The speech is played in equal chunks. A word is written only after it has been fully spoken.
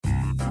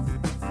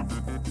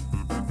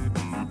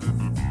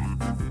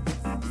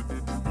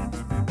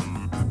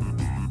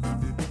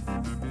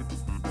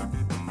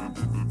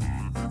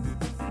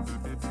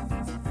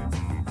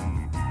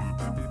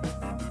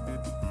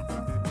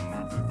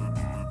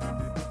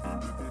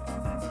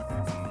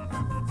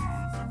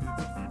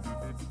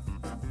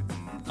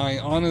I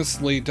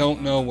honestly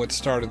don't know what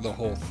started the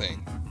whole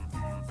thing.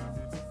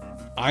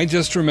 I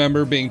just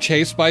remember being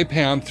chased by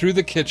Pam through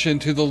the kitchen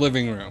to the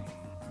living room.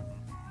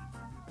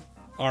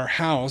 Our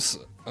house,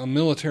 a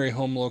military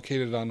home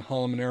located on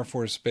Holloman Air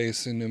Force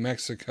Base in New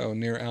Mexico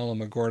near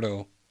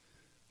Alamogordo,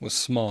 was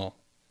small.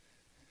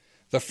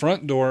 The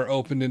front door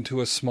opened into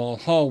a small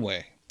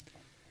hallway.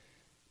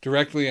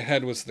 Directly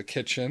ahead was the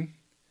kitchen.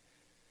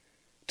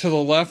 To the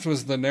left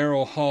was the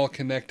narrow hall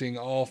connecting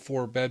all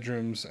 4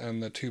 bedrooms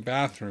and the 2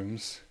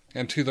 bathrooms,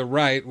 and to the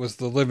right was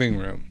the living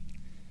room.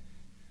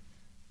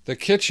 The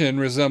kitchen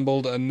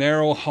resembled a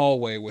narrow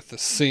hallway with a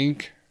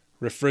sink,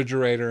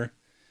 refrigerator,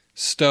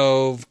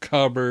 stove,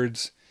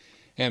 cupboards,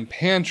 and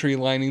pantry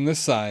lining the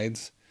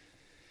sides,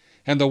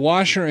 and the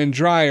washer and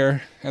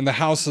dryer and the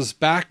house's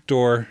back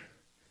door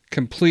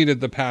completed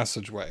the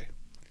passageway.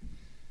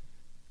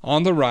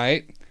 On the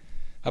right,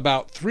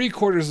 about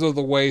 3/4 of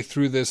the way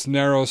through this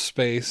narrow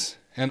space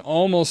and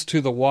almost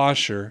to the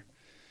washer,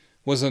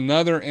 was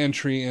another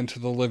entry into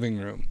the living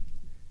room.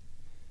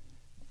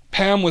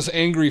 Pam was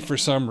angry for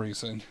some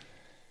reason.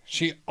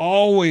 She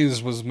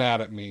always was mad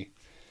at me,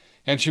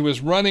 and she was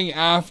running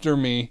after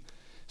me,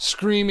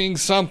 screaming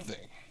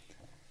something.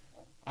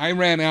 I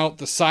ran out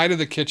the side of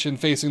the kitchen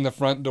facing the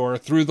front door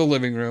through the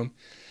living room,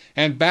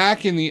 and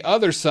back in the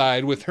other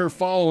side with her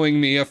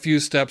following me a few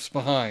steps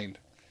behind.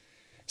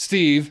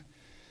 Steve,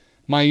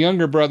 my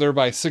younger brother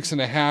by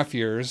 6.5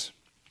 years,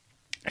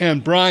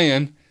 and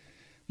Brian,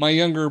 my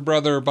younger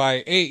brother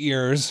by 8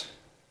 years,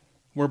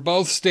 were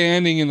both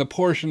standing in the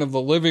portion of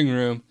the living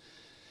room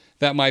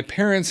that my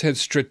parents had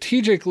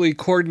strategically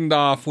cordoned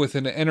off with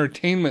an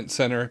entertainment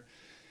center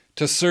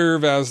to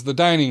serve as the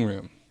dining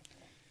room.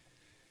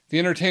 The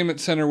entertainment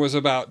center was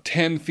about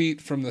 10 feet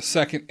from the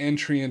second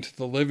entry into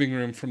the living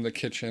room from the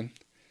kitchen,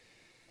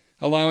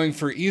 allowing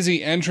for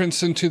easy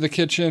entrance into the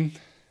kitchen,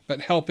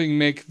 but helping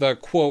make the,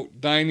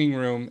 quote, dining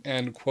room,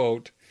 end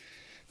quote,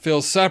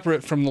 feel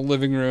separate from the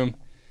living room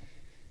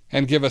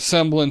and give a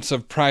semblance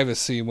of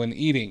privacy when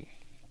eating.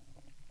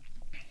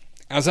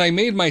 As I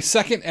made my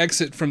second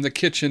exit from the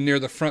kitchen near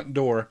the front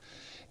door,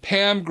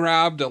 Pam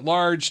grabbed a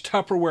large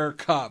Tupperware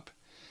cup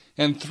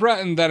and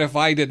threatened that if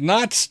I did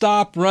not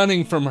stop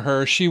running from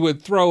her, she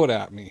would throw it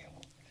at me.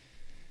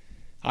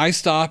 I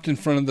stopped in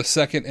front of the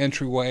second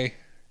entryway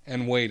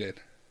and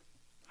waited.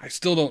 I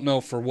still don't know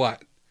for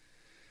what.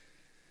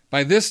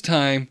 By this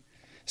time,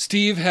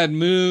 Steve had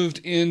moved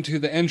into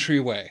the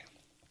entryway.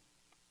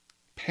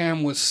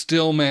 Pam was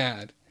still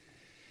mad,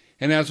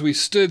 and as we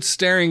stood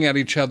staring at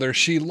each other,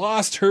 she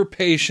lost her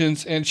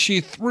patience and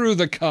she threw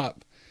the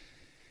cup.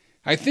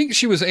 I think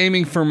she was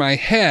aiming for my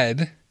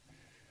head,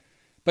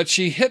 but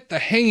she hit the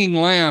hanging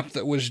lamp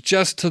that was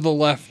just to the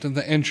left of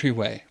the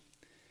entryway.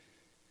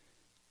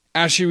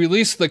 As she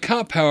released the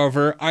cup,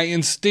 however, I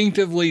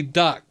instinctively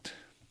ducked.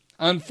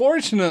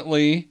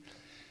 Unfortunately,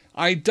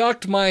 I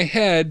ducked my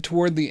head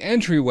toward the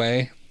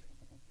entryway,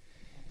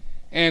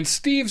 and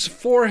Steve's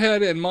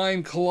forehead and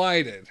mine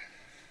collided.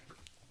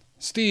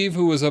 Steve,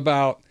 who was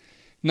about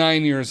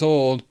 9 years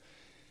old,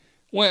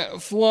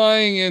 went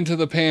flying into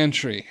the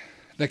pantry,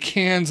 the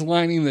cans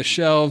lining the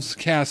shelves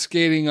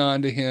cascading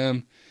onto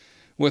him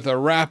with a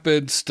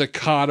rapid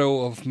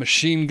staccato of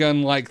machine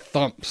gun-like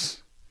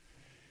thumps.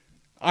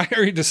 I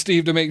hurried to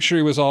Steve to make sure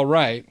he was all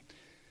right,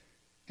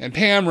 and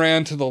Pam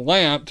ran to the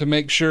lamp to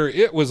make sure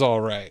it was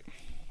all right.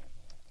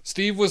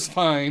 Steve was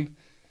fine,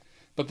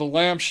 but the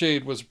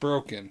lampshade was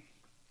broken.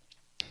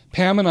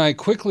 Pam and I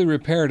quickly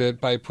repaired it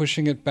by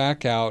pushing it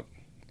back out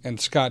and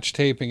scotch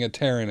taping a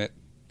tear in it.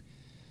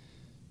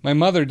 My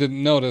mother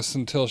didn't notice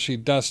until she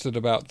dusted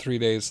about 3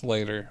 days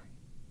later.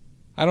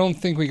 I don't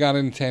think we got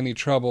into any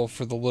trouble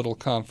for the little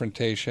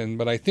confrontation,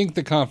 but I think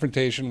the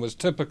confrontation was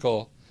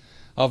typical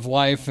of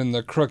life in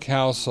the Crook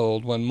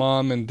household when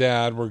Mom and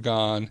Dad were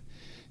gone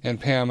and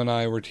Pam and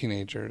I were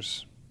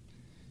teenagers.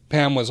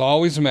 Pam was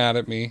always mad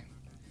at me.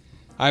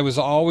 I was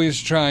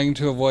always trying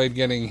to avoid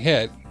getting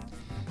hit,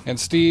 and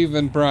Steve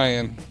and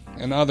Brian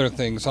and other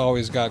things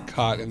always got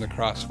caught in the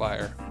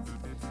crossfire.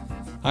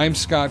 I'm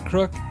Scott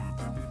Crook,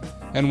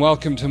 and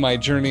welcome to my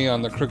journey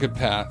on the Crooked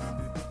Path,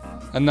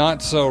 a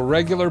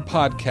not-so-regular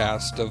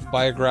podcast of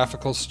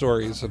biographical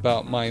stories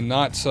about my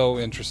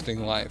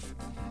not-so-interesting life.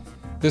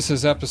 This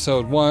is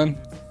episode 1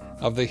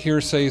 of the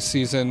Hearsay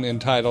season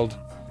entitled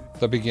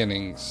The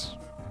Beginnings.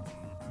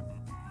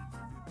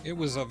 It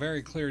was a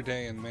very clear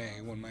day in May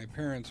when my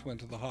parents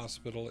went to the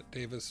hospital at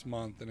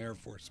Davis-Monthan Air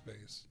Force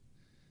Base.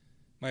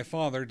 My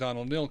father,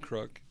 Donald Neil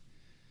Crook,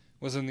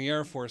 was in the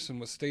Air Force and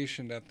was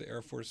stationed at the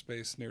Air Force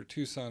Base near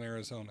Tucson,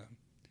 Arizona.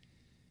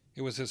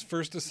 It was his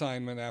first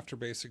assignment after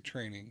basic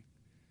training.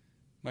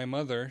 My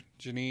mother,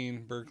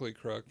 Janine Berkeley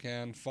Crook,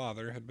 and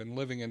father had been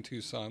living in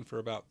Tucson for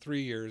about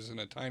 3 years in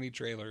a tiny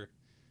trailer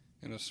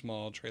in a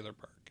small trailer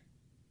park.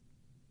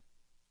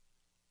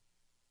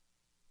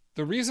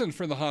 The reason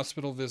for the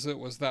hospital visit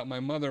was that my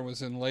mother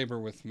was in labor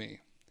with me.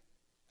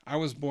 I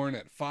was born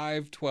at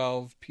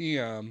 5:12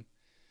 p.m.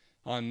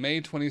 on May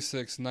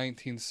 26,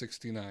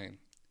 1969.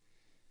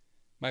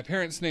 My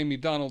parents named me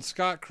Donald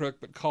Scott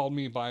Crook, but called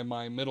me by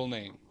my middle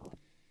name.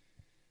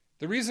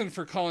 The reason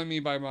for calling me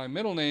by my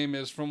middle name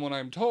is, from what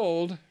I'm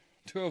told,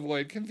 to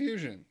avoid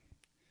confusion.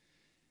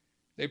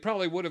 They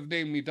probably would have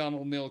named me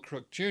Donald Neil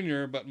Crook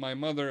Jr., but my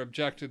mother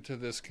objected to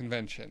this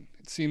convention.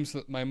 It seems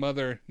that my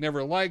mother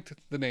never liked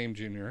the name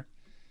Jr.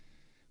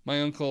 My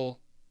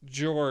uncle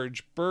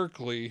George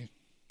Berkeley,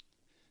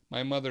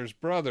 my mother's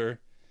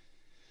brother,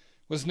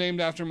 was named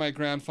after my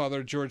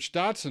grandfather George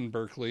Dotson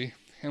Berkeley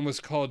and was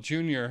called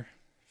Jr.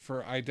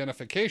 for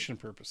identification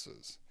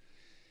purposes.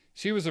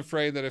 She was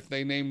afraid that if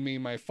they named me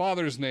my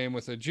father's name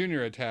with a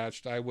junior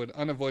attached, I would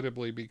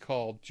unavoidably be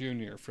called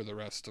Junior for the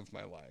rest of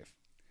my life.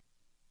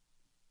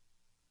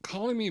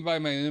 Calling me by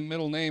my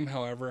middle name,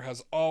 however,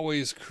 has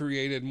always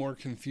created more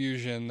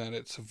confusion than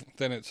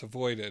it's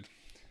avoided.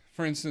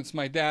 For instance,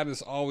 my dad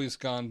has always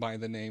gone by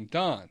the name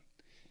Don.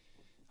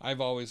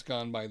 I've always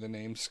gone by the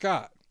name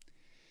Scott.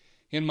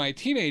 In my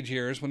teenage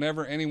years,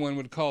 whenever anyone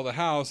would call the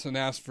house and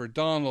ask for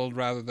Donald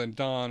rather than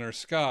Don or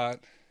Scott,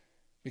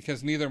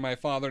 because neither my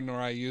father nor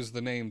I used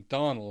the name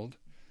Donald,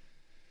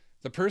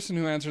 the person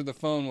who answered the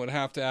phone would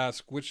have to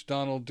ask, which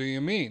Donald do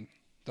you mean,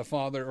 the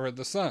father or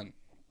the son?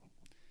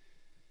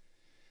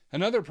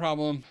 Another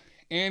problem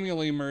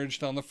annually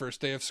emerged on the first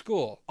day of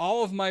school.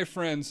 All of my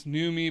friends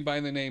knew me by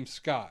the name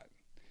Scott.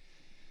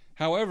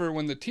 However,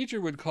 when the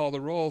teacher would call the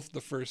roll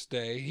the first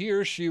day, he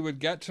or she would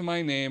get to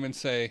my name and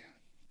say,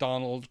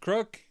 Donald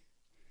Crook.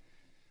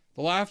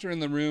 The laughter in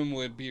the room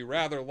would be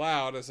rather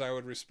loud as I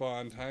would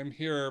respond, I'm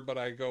here, but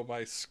I go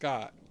by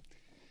Scott.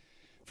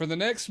 For the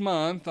next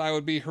month, I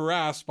would be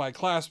harassed by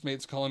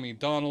classmates calling me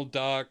Donald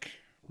Duck,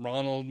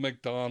 Ronald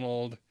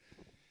McDonald,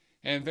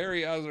 and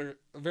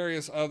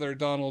various other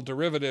Donald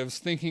derivatives,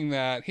 thinking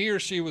that he or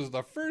she was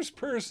the first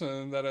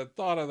person that had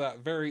thought of that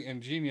very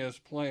ingenious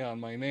play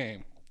on my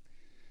name.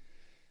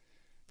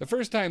 The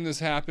first time this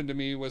happened to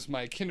me was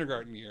my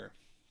kindergarten year.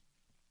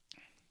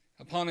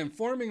 Upon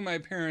informing my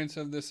parents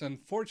of this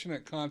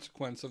unfortunate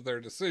consequence of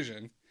their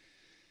decision,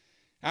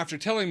 after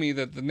telling me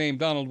that the name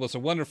Donald was a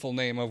wonderful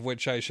name of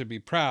which I should be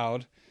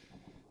proud,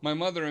 my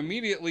mother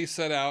immediately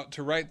set out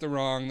to right the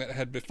wrong that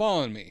had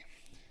befallen me.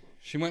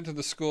 She went to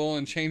the school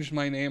and changed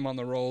my name on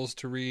the rolls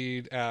to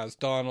read as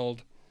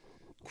Donald,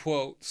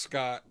 quote,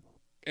 Scott,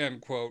 end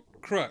quote,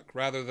 Crook,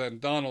 rather than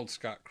Donald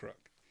Scott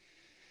Crook.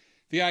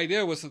 The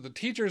idea was that the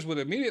teachers would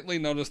immediately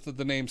notice that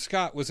the name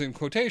Scott was in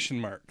quotation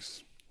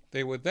marks.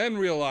 They would then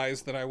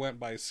realize that I went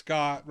by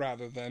Scott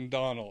rather than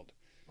Donald.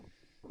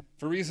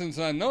 For reasons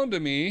unknown to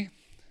me,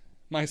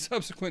 my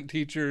subsequent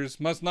teachers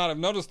must not have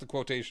noticed the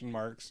quotation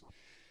marks,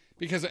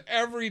 because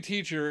every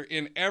teacher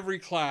in every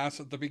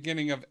class at the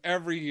beginning of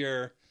every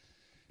year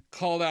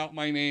called out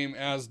my name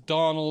as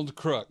Donald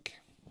Crook.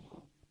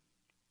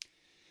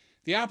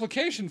 The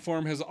application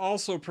form has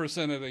also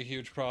presented a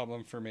huge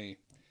problem for me.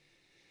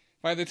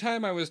 By the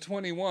time I was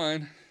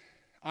 21,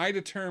 I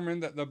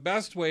determined that the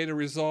best way to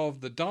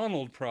resolve the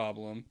Donald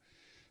problem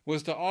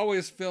was to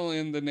always fill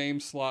in the name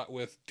slot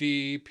with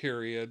D.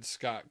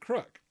 Scott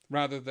Crook,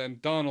 rather than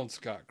Donald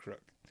Scott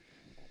Crook.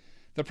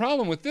 The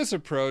problem with this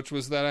approach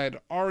was that I had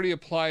already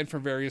applied for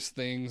various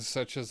things,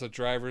 such as a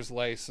driver's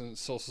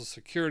license, social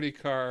security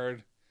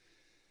card,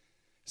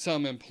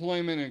 some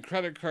employment and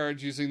credit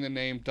cards using the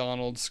name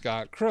Donald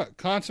Scott Crook.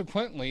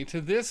 Consequently,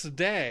 to this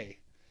day,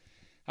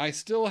 I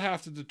still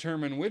have to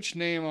determine which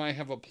name I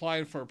have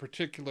applied for a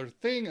particular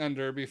thing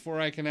under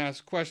before I can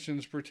ask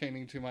questions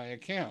pertaining to my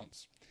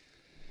accounts.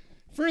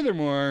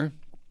 Furthermore,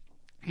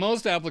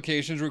 most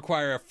applications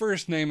require a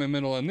first name and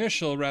middle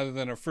initial rather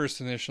than a first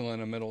initial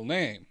and a middle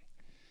name.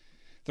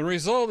 The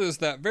result is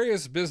that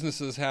various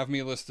businesses have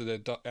me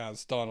listed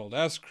as Donald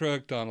S.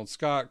 Crook, Donald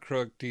Scott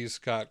Crook, D.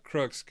 Scott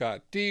Crook,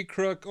 Scott D.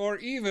 Crook, or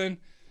even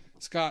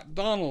Scott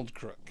Donald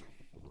Crook.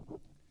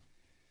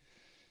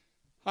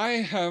 I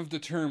have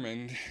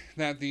determined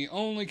that the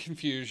only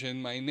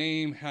confusion my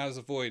name has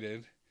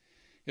avoided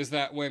is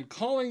that when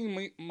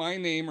calling my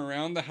name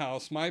around the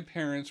house, my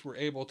parents were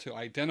able to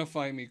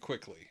identify me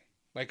quickly.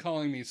 By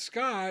calling me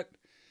Scott,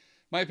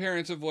 my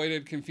parents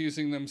avoided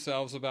confusing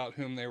themselves about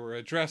whom they were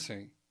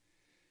addressing.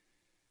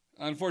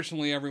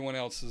 Unfortunately, everyone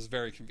else is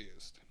very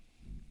confused.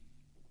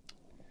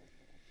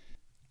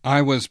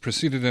 I was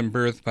preceded in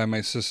birth by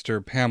my sister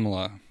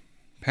Pamela.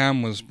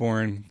 Pam was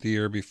born the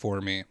year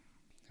before me.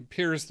 It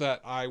appears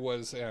that I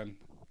was an,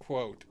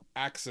 quote,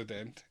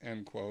 accident,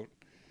 end quote.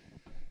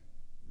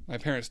 My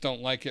parents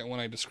don't like it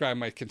when I describe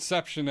my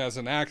conception as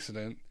an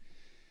accident.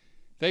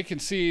 They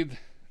concede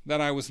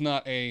that I was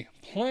not a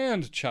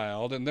planned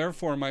child, and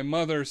therefore my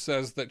mother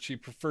says that she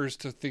prefers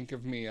to think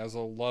of me as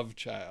a love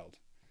child.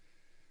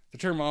 The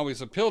term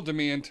always appealed to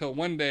me until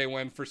one day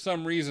when, for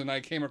some reason, I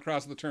came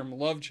across the term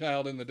love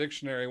child in the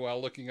dictionary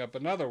while looking up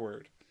another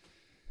word.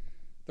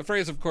 The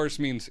phrase, of course,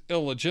 means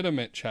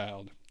illegitimate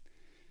child.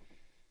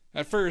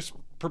 At first,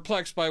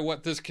 perplexed by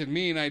what this could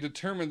mean, I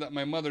determined that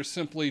my mother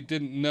simply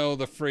didn't know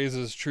the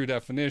phrase's true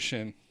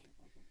definition.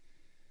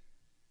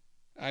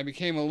 I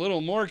became a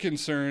little more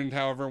concerned,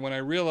 however, when I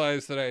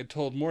realized that I had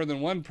told more than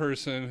one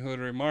person who had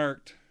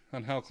remarked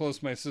on how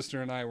close my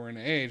sister and I were in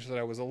age that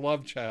I was a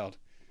love child.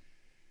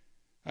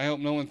 I hope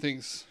no one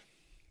thinks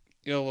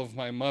ill of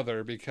my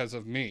mother because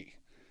of me.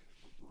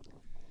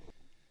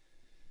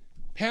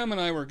 Pam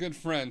and I were good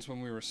friends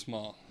when we were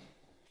small.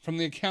 From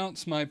the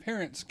accounts my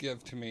parents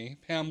give to me,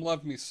 Pam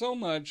loved me so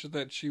much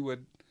that she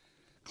would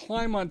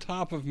climb on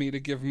top of me to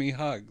give me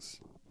hugs.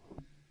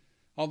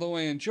 Although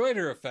I enjoyed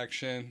her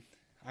affection,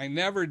 I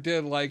never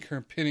did like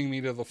her pinning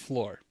me to the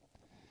floor.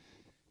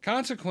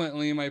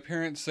 Consequently, my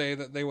parents say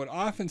that they would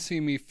often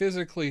see me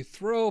physically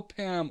throw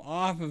Pam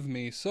off of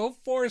me so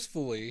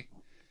forcefully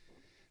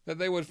that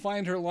they would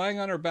find her lying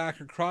on her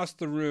back across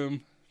the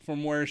room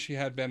from where she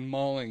had been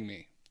mauling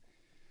me.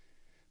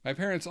 My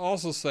parents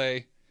also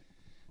say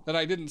that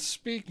I didn't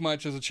speak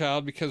much as a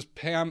child because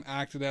Pam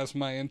acted as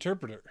my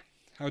interpreter.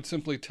 I would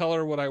simply tell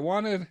her what I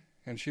wanted,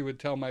 and she would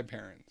tell my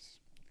parents.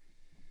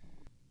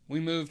 We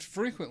moved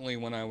frequently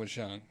when I was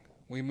young.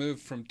 We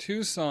moved from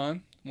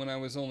Tucson, when I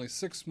was only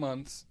 6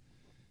 months,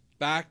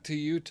 back to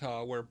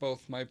Utah, where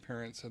both my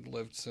parents had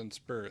lived since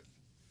birth.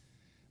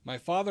 My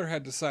father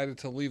had decided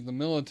to leave the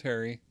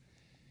military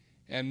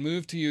and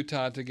move to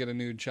Utah to get a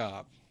new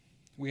job.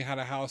 We had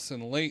a house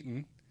in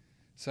Layton,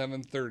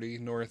 730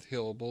 North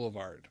Hill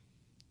Boulevard.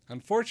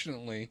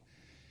 Unfortunately,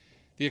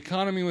 the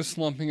economy was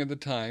slumping at the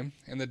time,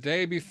 and the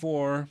day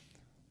before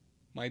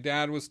my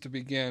dad was to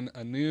begin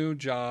a new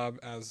job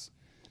as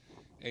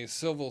a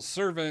civil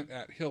servant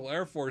at Hill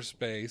Air Force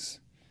Base,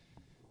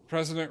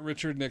 President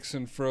Richard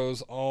Nixon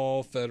froze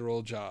all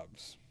federal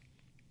jobs.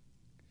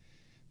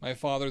 My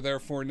father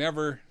therefore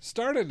never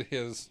started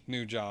his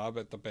new job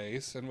at the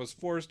base and was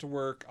forced to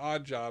work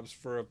odd jobs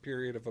for a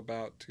period of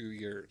about 2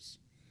 years.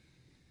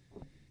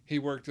 He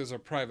worked as a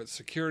private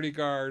security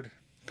guard,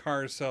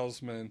 car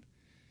salesman,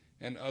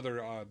 and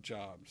other odd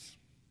jobs.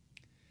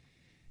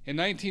 In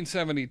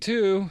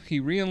 1972, he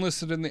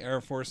re-enlisted in the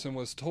Air Force and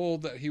was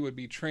told that he would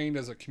be trained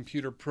as a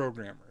computer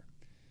programmer.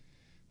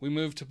 We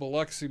moved to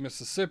Biloxi,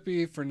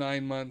 Mississippi for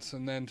 9 months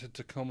and then to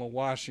Tacoma,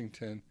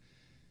 Washington,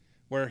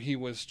 where he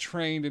was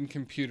trained in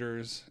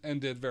computers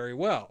and did very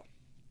well.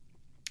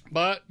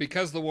 But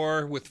because the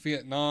war with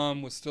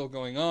Vietnam was still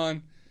going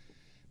on,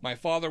 my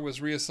father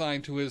was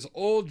reassigned to his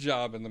old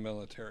job in the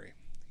military,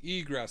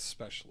 egress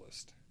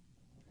specialist,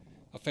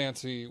 a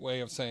fancy way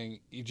of saying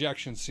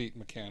ejection seat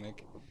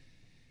mechanic,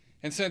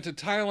 and sent to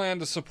Thailand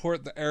to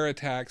support the air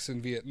attacks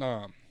in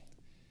Vietnam.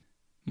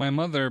 My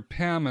mother,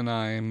 Pam, and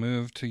I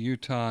moved to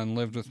Utah and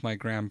lived with my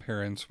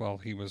grandparents while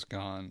he was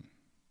gone.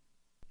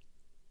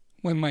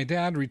 When my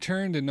dad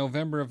returned in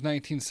November of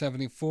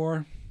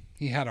 1974,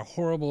 he had a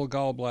horrible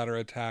gallbladder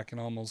attack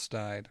and almost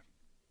died.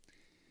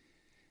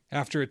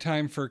 After a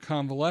time for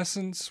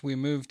convalescence, we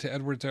moved to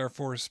Edwards Air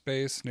Force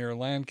Base near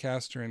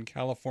Lancaster in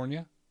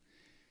California.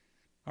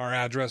 Our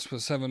address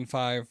was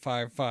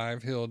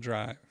 7555 Hill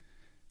Drive.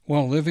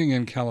 While living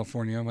in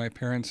California, my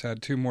parents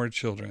had 2 more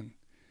children,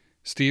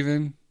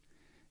 Stephen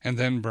and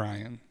then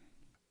Brian.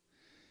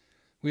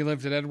 We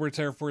lived at Edwards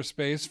Air Force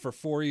Base for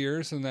 4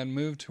 years and then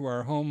moved to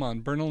our home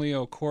on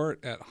Bernalillo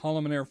Court at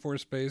Holloman Air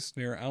Force Base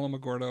near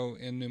Alamogordo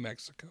in New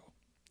Mexico.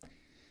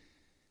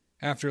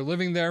 After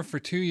living there for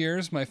 2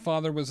 years, my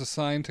father was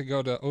assigned to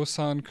go to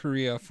Osan,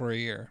 Korea for a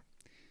year.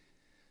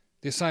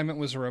 The assignment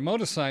was a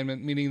remote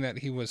assignment, meaning that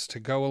he was to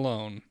go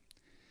alone.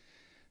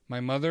 My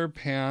mother,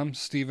 Pam,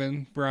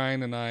 Stephen,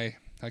 Brian, and I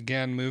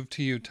again moved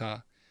to Utah,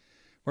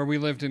 where we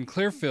lived in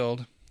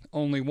Clearfield,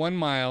 only 1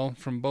 mile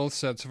from both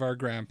sets of our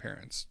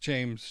grandparents,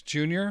 James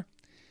Jr.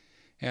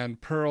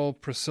 and Pearl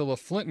Priscilla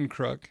Flinton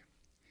Crook,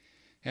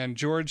 and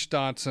George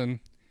Dotson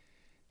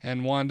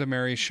and Wanda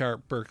Mary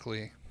Sharp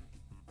Berkeley.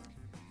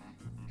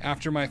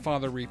 After my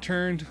father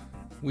returned,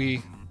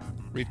 we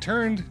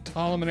returned to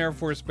Holloman Air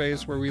Force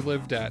Base, where we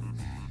lived at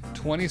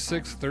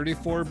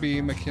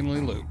 2634B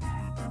McKinley Loop.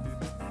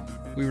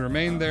 We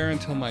remained there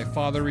until my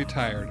father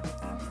retired,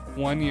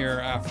 1 year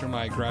after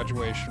my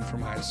graduation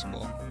from high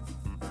school.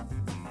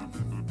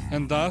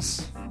 And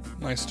thus,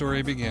 my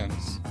story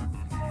begins.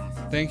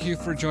 Thank you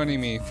for joining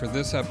me for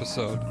this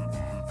episode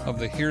of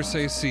the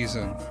Hearsay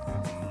season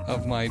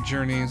of my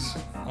journeys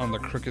on the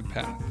crooked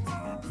path.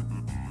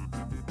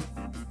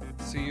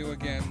 See you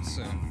again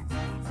soon.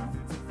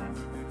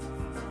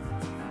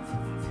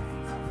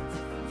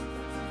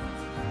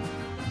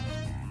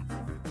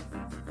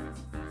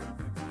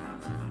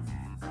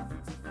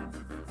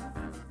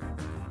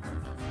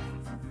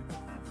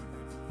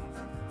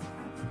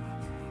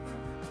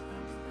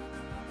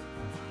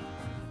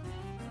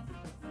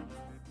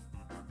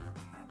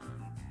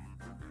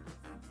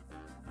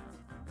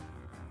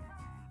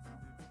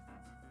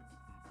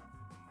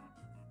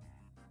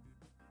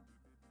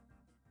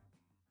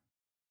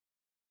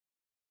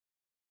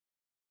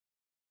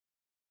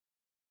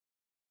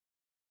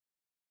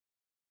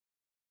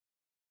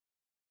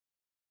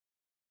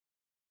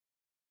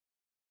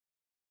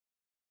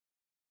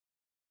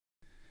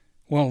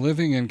 While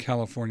living in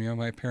California,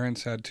 my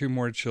parents had 2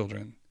 more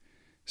children,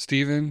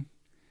 Stephen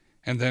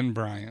and then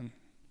Brian.